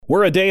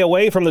We're a day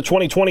away from the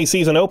 2020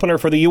 season opener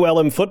for the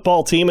ULM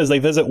football team as they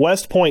visit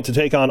West Point to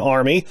take on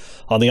Army.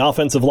 On the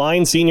offensive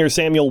line, senior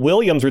Samuel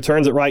Williams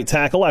returns at right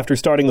tackle after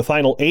starting the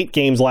final 8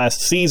 games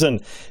last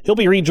season. He'll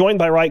be rejoined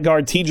by right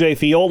guard TJ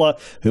Fiola,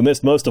 who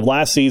missed most of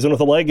last season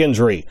with a leg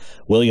injury.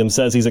 Williams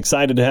says he's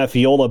excited to have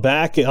Fiola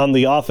back on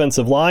the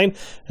offensive line,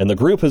 and the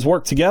group has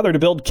worked together to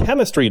build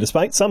chemistry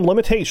despite some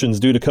limitations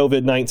due to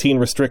COVID-19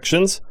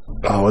 restrictions.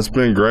 Oh, it's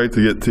been great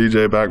to get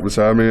TJ back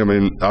beside me. I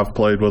mean, I've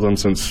played with him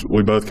since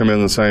we both come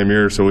in the same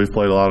year, so we've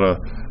played a lot of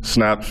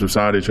snaps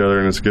beside each other,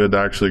 and it's good to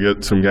actually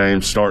get some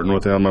games starting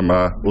with him on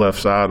my left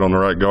side on the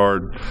right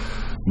guard.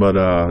 But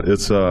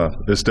it's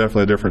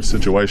definitely a different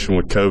situation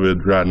with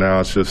COVID right now.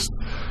 It's just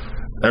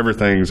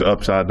everything's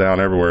upside down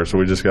everywhere, so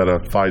we just got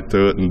to fight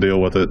through it and deal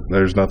with it.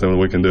 There's nothing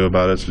we can do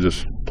about it, so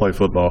just play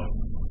football.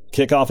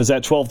 Kickoff is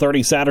at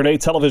 12:30 Saturday.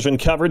 Television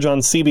coverage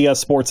on CBS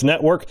Sports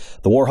Network.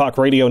 The Warhawk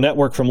Radio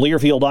Network from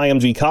Learfield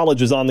IMG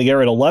College is on the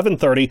air at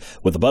 11:30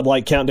 with the Bud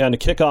Light Countdown to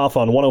kickoff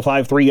on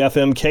 105.3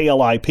 FM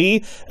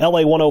KLIP,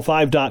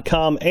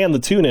 LA105.com, and the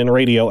TuneIn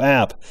Radio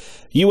app.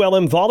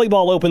 ULM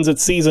volleyball opens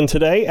its season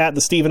today at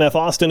the Stephen F.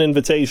 Austin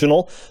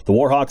Invitational. The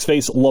Warhawks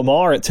face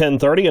Lamar at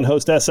 10:30 and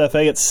host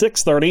SFA at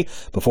 6:30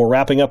 before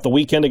wrapping up the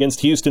weekend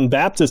against Houston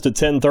Baptist at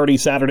 10:30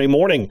 Saturday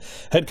morning.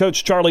 Head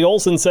coach Charlie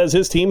Olson says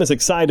his team is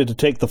excited to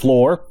take the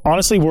floor.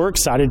 Honestly, we're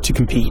excited to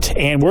compete,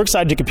 and we're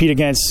excited to compete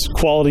against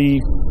quality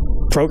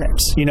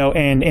programs,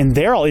 and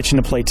they're all itching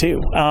to play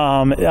too.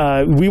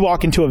 We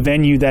walk into a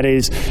venue that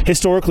is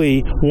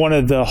historically one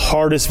of the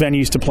hardest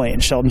venues to play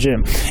in, Shelton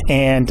Gym,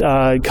 and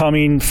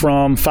coming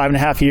from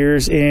 5.5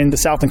 years in the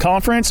Southland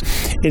Conference,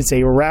 it's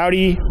a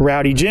rowdy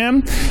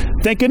gym.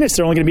 Thank goodness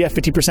they're only going to be at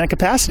 50%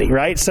 capacity,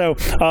 right? So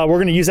we're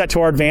going to use that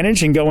to our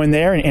advantage and go in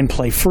there and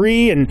play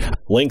free. And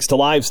links to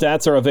live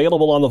stats are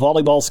available on the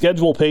volleyball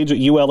schedule page at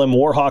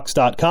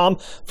ulmwarhawks.com.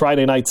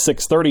 Friday night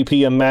 6:30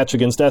 p.m. match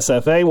against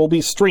SFA will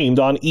be streamed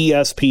on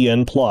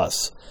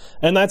ESPN+.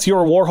 And that's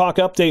your Warhawk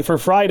update for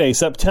Friday,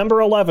 September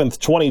 11th,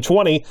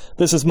 2020.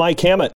 This is Mike Hammett.